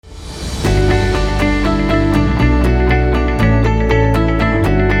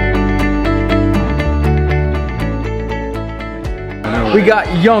We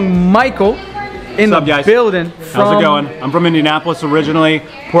got young Michael in What's up, the guys? building. How's it going? I'm from Indianapolis originally,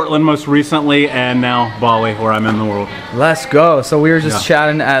 Portland most recently, and now Bali, where I'm in the world. Let's go. So we were just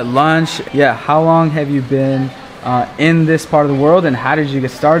chatting at lunch. Yeah, how long have you been in this part of the world, and how did you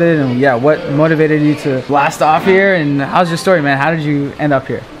get started, and yeah, what motivated you to blast off here, and how's your story, man? How did you end up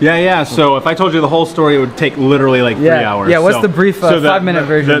here? Yeah. So if I told you the whole story, it would take literally like 3 hours. Yeah, what's the brief 5-minute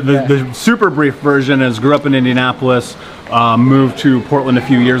version? The super brief version is grew up in Indianapolis, moved to Portland a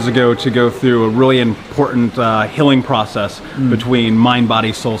few years ago to go through a really important healing process between mind,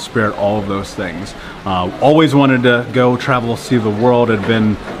 body, soul, spirit, all of those things. Always wanted to go travel, see the world. Had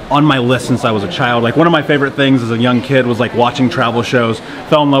been on my list since I was a child. Like, one of my favorite things as a young kid was like watching travel shows.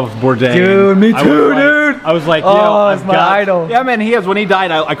 Fell in love with Bourdain. Dude, me too, dude. I was like, I've my idol. Yeah, man, he is. When he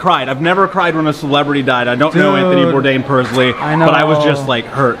died, I cried. I've never cried when a celebrity died. I don't know Anthony Bourdain personally, I know. but I was just like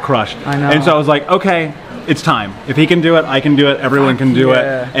hurt, crushed. I know. And so I was like, okay, it's time. If he can do it, I can do it. Everyone can do it.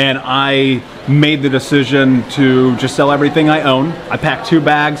 And I made the decision to just sell everything I own. I packed 2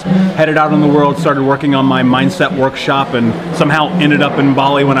 bags, headed out in the world, started working on my mindset workshop, and somehow ended up in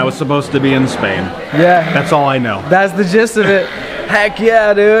Bali when I was supposed to be in Spain. Yeah. That's all I know. That's the gist of it. Heck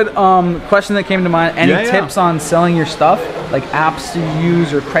yeah, dude. Question that came to mind, any tips on selling your stuff? Like apps to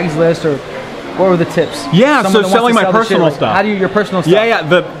use, or Craigslist, or what were the tips? Yeah, Someone so that selling wants to my sell the shit, personal like, stuff. How do you, your personal stuff? Yeah,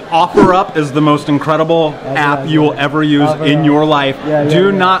 the OfferUp is the most incredible app you will ever use in your life.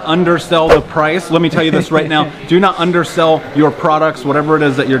 Do not undersell the price. Let me tell you this right now. Do not undersell your products, whatever it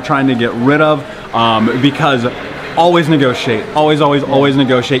is that you're trying to get rid of, because always negotiate. Always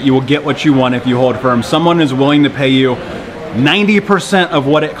negotiate. You will get what you want if you hold firm. Someone is willing to pay you 90% of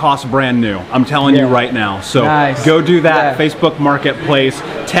what it costs brand new. I'm telling you right now. So go do that. Facebook Marketplace,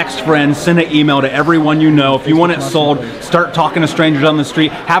 text friends, send an email to everyone you know. If you want it sold, start talking to strangers on the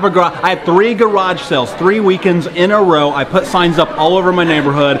street. Have a garage. I had 3 garage sales, 3 weekends in a row. I put signs up all over my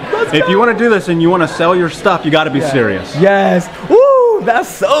neighborhood. If you want to do this and you want to sell your stuff, you got to be serious. Yes. Woo! That's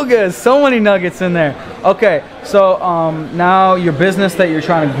so good. So many nuggets in there. Okay, so now your business that you're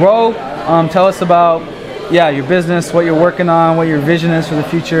trying to grow. Tell us about your business, what you're working on, what your vision is for the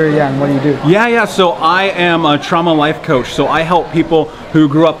future, and what do you do? Yeah, so I am a trauma life coach. So I help people who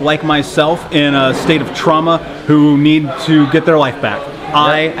grew up like myself in a state of trauma who need to get their life back.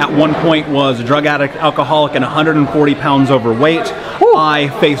 I, at one point, was a drug addict, alcoholic, and 140 pounds overweight. I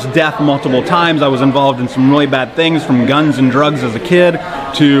faced death multiple times. I was involved in some really bad things, from guns and drugs as a kid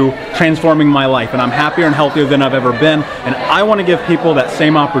to transforming my life. And I'm happier and healthier than I've ever been. And I want to give people that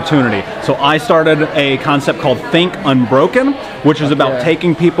same opportunity. So I started a concept called Think Unbroken, which is about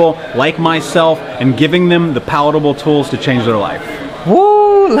taking people like myself and giving them the palatable tools to change their life.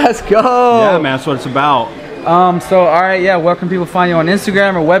 Woo, let's go. Yeah, man, that's what it's about. So, all right, where can people find you on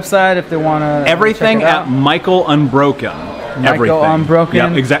Instagram or website if they want to? Everything at Michael Unbroken. Michael Unbroken.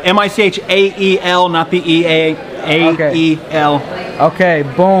 Yep, exactly. M-I-C-H-A-E-L, not the E-A. A-E-L. Okay,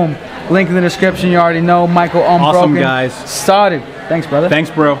 boom. Link in the description. You already know. Michael Unbroken. Awesome, guys. Started. Thanks, brother.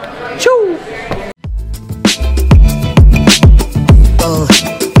 Thanks, bro.